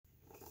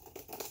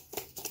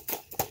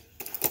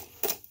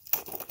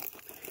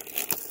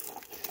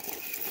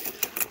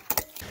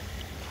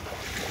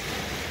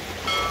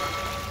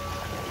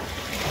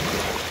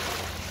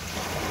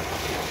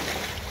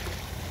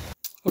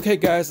Okay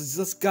guys, I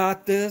just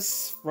got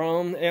this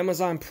from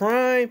Amazon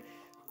Prime.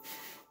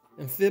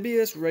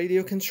 Amphibious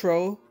radio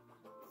control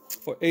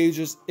for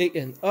ages 8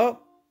 and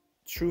up.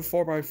 True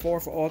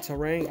 4x4 for all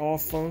terrain, all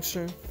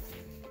function.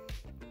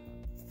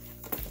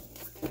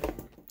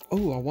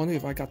 Oh, I wonder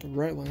if I got the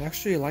red one.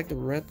 Actually, I like the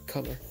red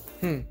color.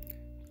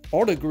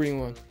 Or the green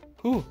one.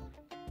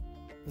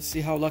 Let's see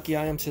how lucky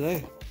I am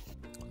today.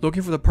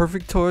 Looking for the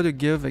perfect toy to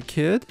give a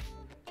kid?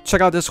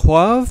 Check out this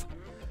HuaF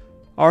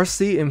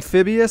RC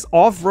Amphibious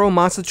off-road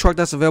monster truck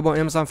that's available on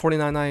Amazon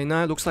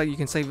 $49.99. Looks like you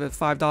can save it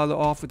 $5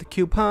 off with the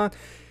coupon.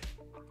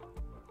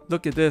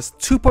 Look at this,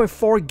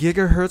 2.4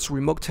 gigahertz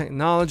remote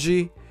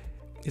technology.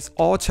 It's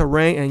all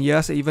terrain, and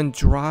yes, it even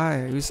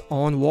drives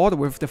on water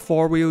with the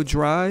 4-wheel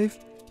drive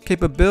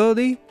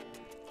capability,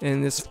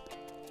 and this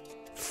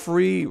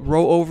free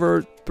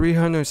rollover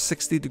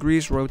 360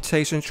 degrees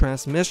rotation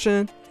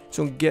transmission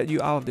to get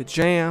you out of the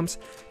jams,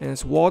 and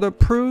it's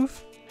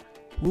waterproof.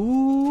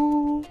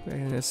 Ooh,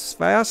 and it's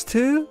fast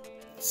too.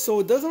 So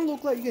it doesn't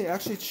look like you can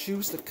actually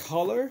choose the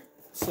color.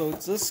 So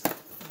just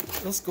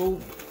let's go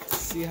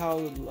see how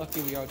lucky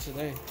we are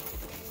today.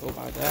 Go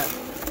by that.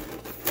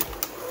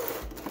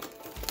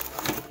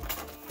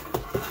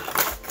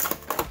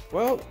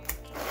 Well,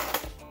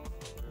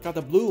 got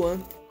the blue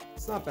one.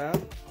 It's not bad.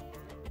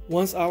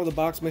 Once out of the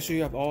box, make sure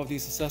you have all of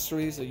these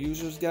accessories: a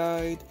user's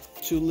guide,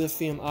 2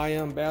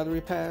 lithium-ion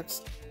battery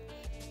packs,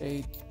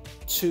 a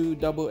 2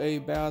 AA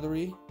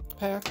battery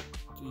pack,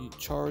 the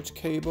charge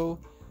cable,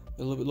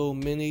 a little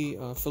mini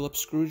Phillips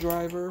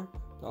screwdriver,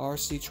 the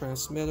RC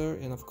transmitter,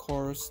 and of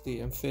course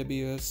the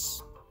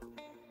amphibious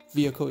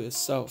vehicle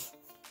itself.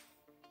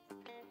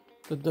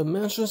 The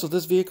dimensions of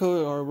this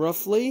vehicle are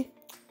roughly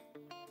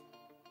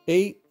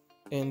 8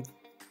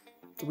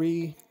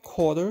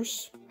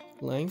 3/4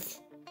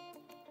 length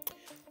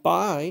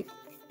by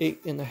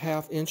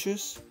 8.5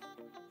 inches,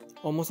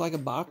 almost like a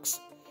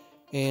box,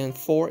 and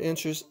 4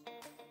 inches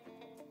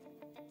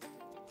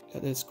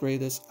at its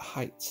greatest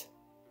height.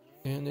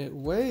 And it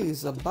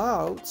weighs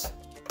about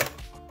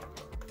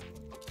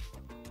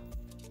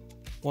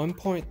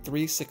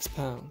 1.36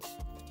 pounds.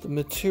 The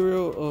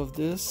material of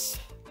this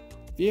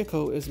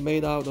vehicle is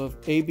made out of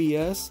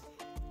ABS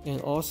and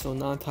also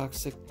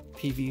non-toxic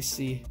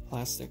PVC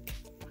plastic.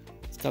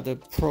 It's got the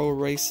pro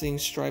racing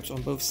stripes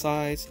on both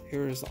sides.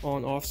 Here is the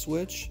on-off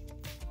switch.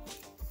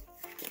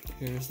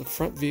 Here's the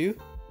front view.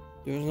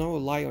 There's no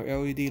light or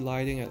LED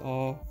lighting at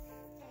all.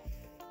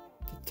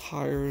 The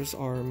tires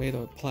are made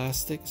of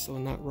plastic, so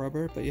not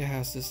rubber, but it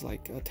has this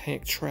like a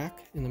tank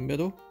track in the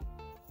middle.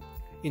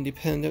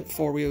 Independent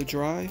 4-wheel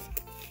drive.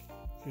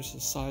 Here's the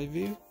side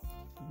view,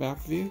 the back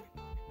view,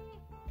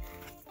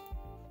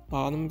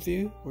 bottom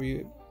view where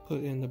you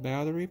put in the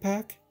battery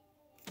pack,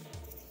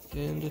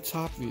 and the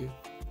top view.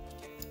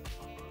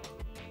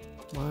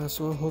 Might as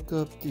well hook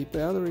up the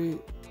battery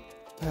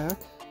pack.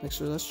 Make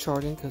sure that's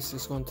charging because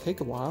it's going to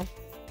take a while.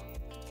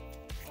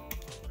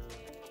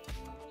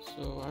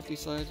 So I've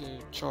decided to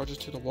charge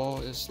it to the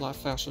wall. It's a lot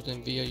faster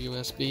than via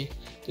USB.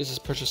 This is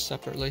purchased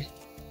separately.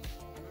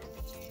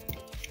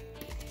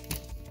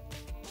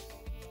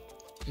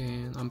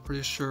 And I'm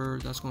pretty sure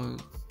that's going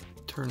to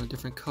turn a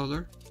different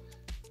color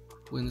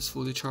when it's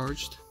fully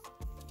charged.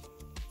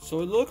 So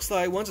it looks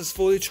like once it's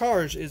fully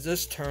charged, it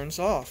just turns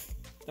off.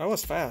 That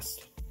was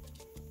fast.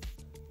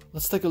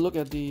 Let's take a look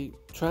at the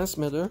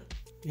transmitter.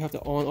 You have the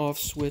on-off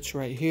switch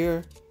right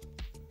here.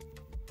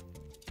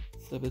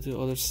 Flip it to the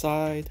other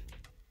side.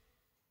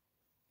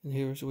 And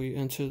here's where you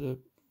enter the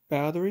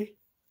battery.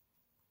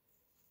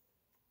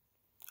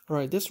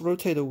 Alright, this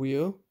rotator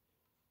wheel.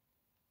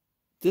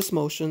 This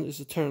motion is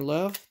to turn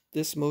left.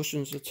 This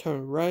motion is to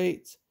turn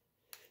right.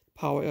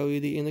 Power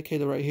LED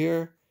indicator right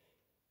here.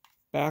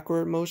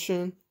 Backward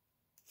motion.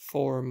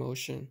 Forward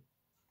motion.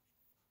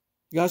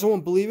 You guys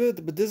won't believe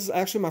it, but this is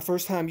actually my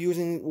first time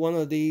using one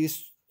of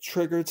these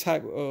trigger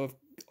type of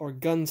or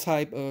gun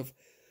type of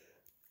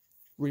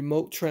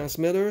remote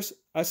transmitters.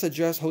 I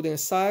suggest holding it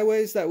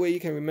sideways, that way you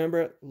can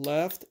remember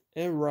left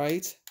and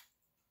right.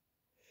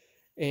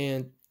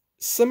 And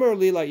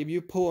similarly, like if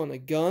you pull on a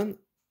gun,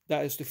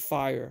 that is to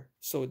fire,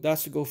 so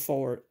that's to go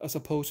forward, as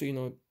opposed to, you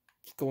know,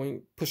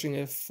 pushing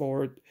it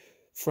forward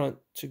front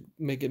to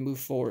make it move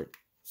forward.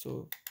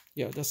 So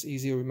yeah, that's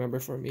easy to remember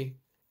for me.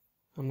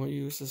 I'm going to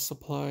use the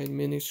supplied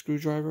mini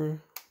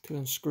screwdriver to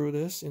unscrew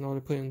this in order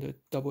to put in the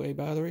AA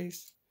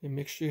batteries. And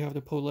make sure you have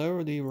the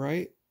polarity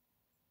right.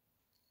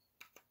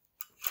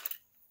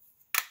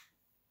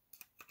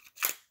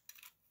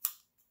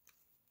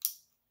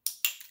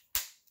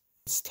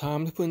 It's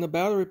time to put in the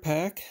battery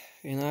pack,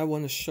 and I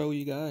want to show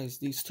you guys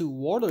these 2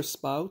 water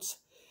spouts.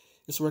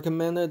 It's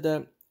recommended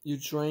that you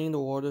drain the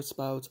water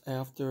spouts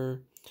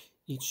after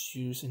each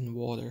use in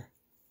water.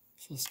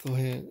 So let's go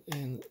ahead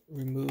and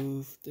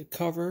remove the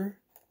cover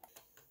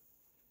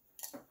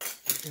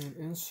and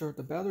insert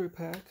the battery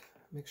pack.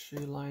 Make sure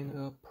you line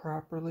up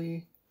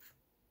properly.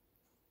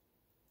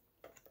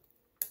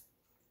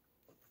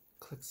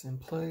 Clicks in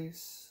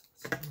place.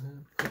 Let's go ahead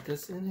and put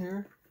this in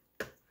here.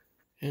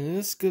 And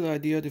it's a good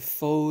idea to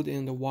fold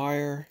in the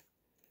wire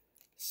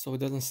so it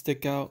doesn't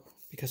stick out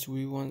because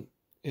we want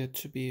it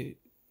to be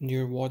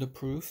near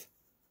waterproof.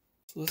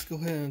 So let's go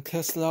ahead and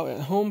test it out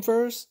at home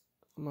first.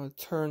 I'm going to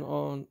turn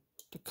on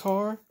the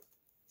car.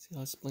 See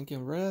how it's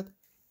blinking red.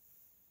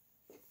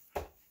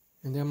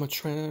 And then I'm going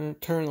to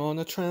turn on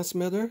the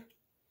transmitter.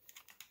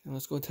 And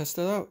let's go test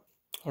it out.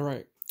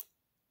 Alright.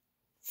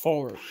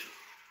 Forward.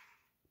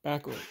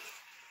 Backward.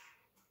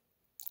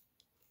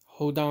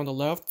 Hold down the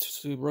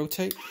left to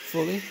rotate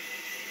fully.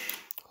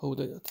 Hold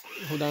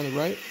down the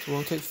right to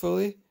rotate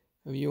fully.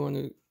 If you want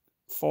to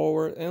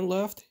forward and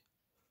left,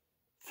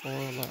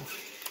 forward left.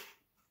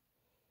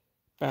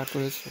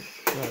 Backwards,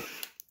 right.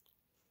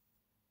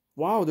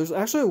 Wow, there's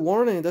actually a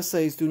warning that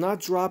says do not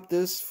drop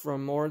this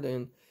from more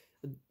than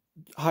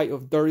a height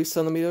of 30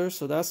 centimeters.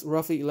 So that's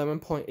roughly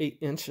 11.8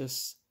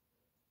 inches.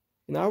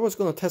 And I was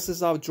going to test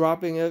this out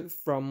dropping it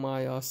from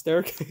my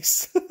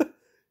staircase.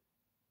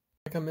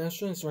 Like I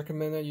mentioned, it's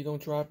recommended you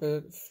don't drop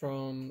it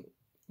from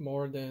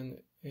more than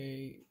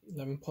a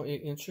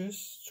 11.8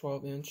 inches,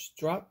 12-inch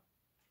drop.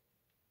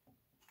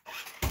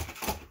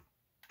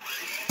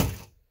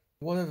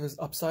 What if it's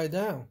upside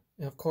down?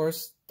 And of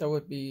course, that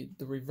would be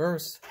the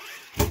reverse.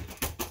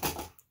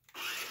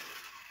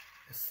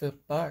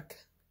 Flip back.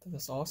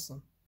 That's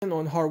awesome. And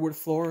on hardwood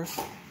floors.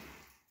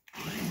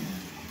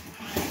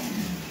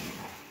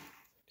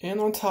 And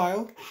on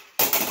tile.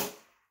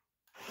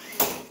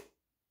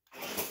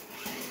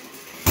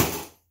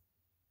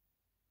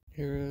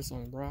 Here it is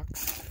on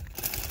rocks.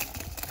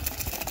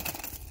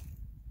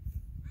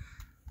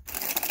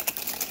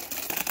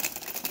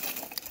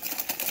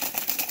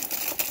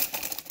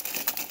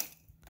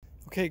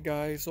 Okay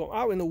guys, so I'm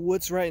out in the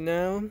woods right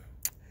now. And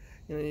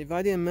if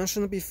I didn't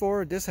mention it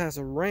before, this has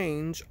a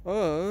range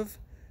of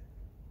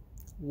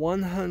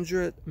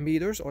 100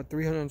 meters or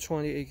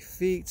 328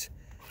 feet.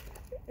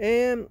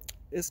 And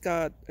it's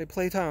got a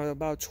playtime of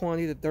about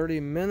 20 to 30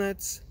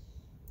 minutes.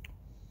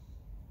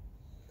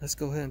 Let's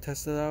go ahead and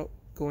test it out.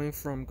 Going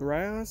from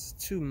grass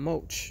to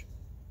mulch.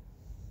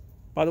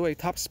 By the way,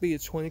 top speed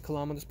is 20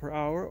 kilometers per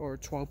hour or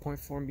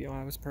 12.4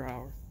 miles per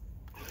hour.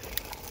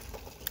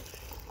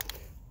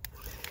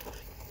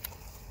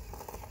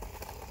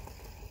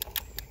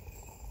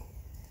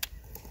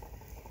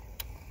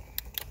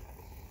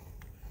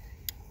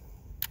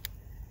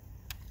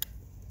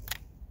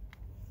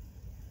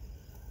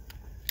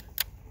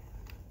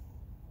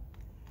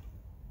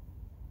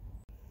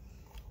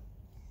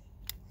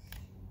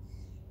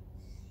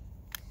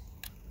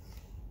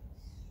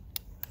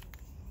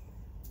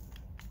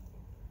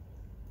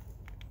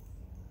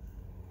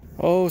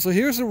 Oh, so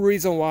here's the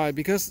reason why.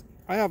 Because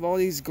I have all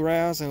these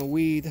grass and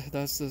weed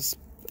that's just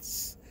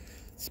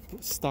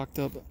stocked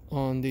up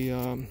on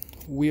the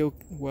wheel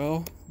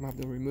well. I'm gonna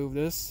have to remove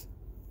this.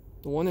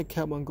 The one that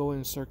kept on going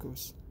in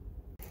circles.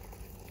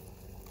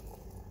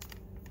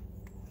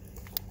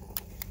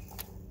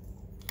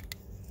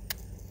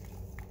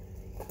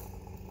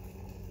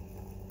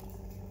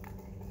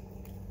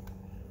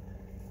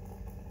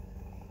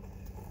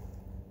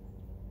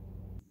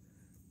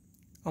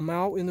 I'm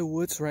out in the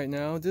woods right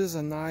now. This is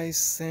a nice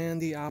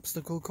sandy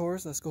obstacle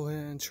course. Let's go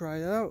ahead and try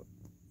it out.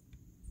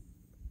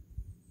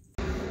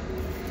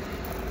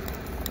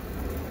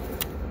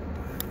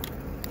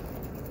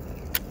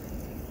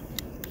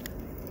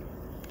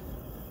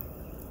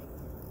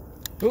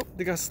 Oh,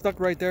 they got stuck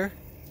right there.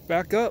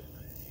 Back up.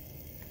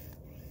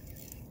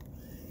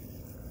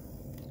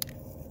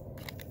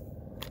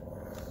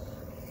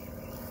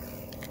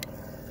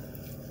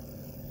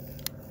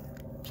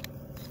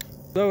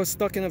 Though I was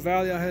stuck in a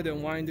valley, I had to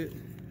unwind it.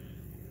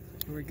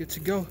 We're good to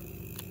go.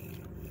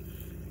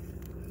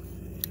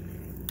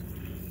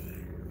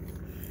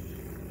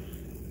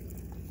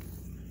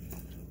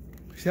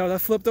 See how that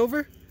flipped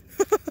over?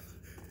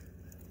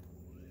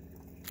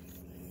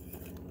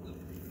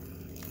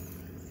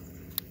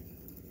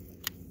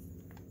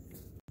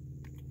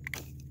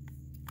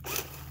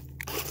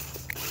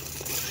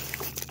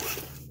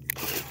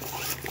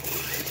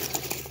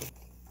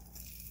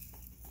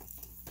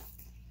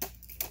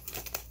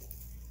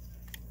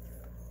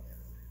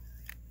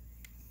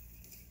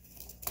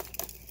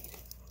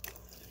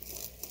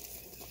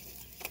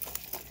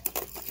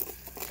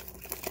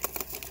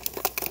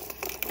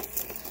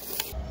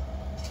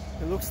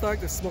 It looks like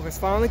the smoke has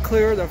finally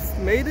cleared. I've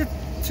made it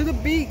to the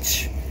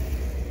beach.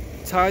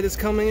 Tide is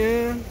coming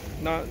in,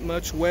 not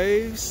much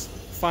waves.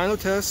 Final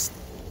test,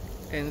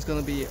 and it's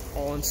gonna be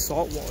all in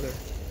salt water.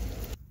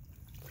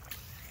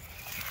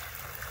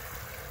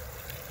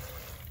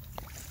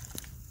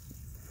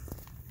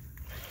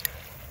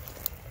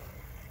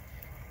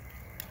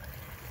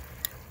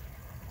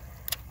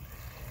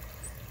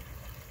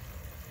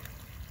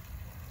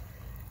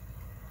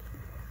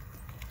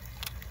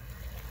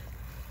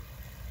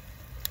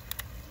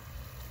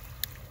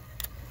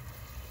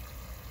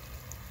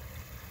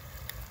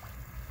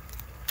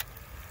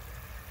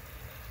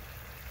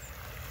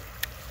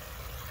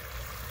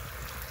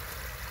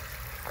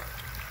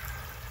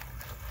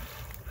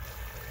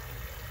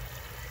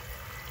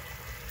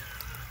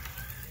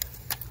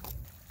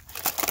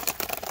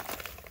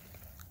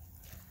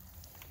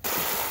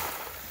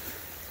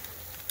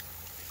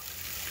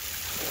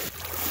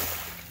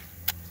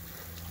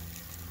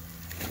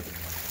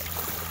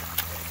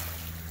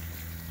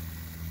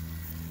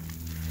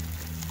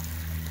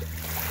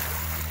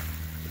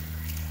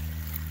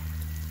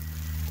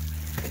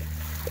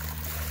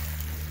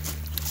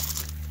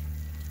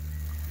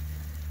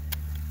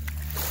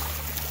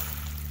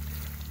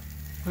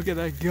 Look at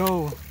that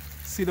go.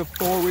 See the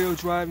 4-wheel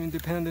drive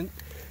independent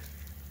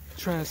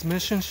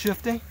transmission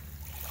shifting?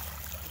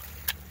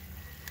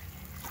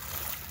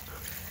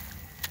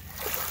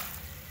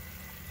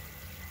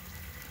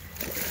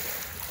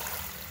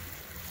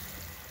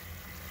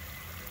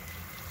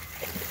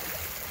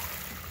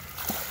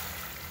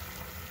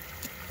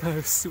 That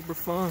is super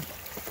fun.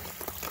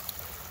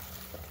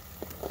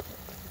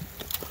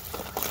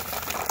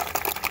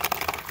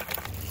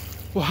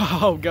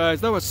 Wow,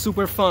 guys, that was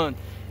super fun.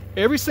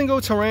 Every single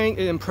terrain,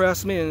 it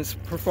impressed me in its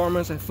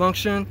performance and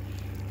function,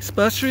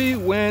 especially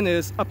when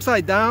it's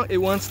upside down. It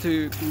wants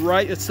to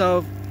right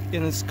itself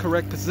in its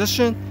correct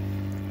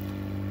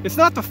position. It's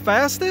not the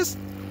fastest,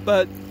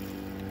 but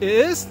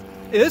it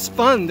is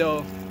fun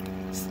though.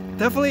 It's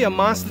definitely a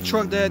monster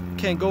truck that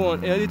can go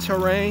on any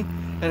terrain,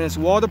 and it's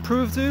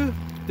waterproof too.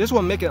 This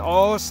will make an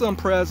awesome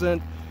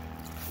present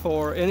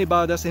for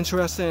anybody that's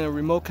interested in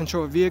remote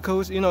control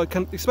vehicles. You know,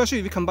 especially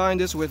if you combine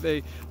this with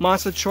a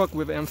monster truck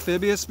with an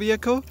amphibious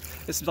vehicle,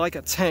 it's like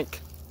a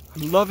tank.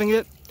 I'm loving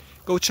it.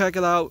 Go check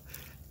it out.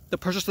 The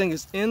purchase link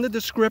is in the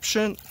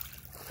description.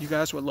 You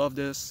guys will love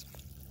this.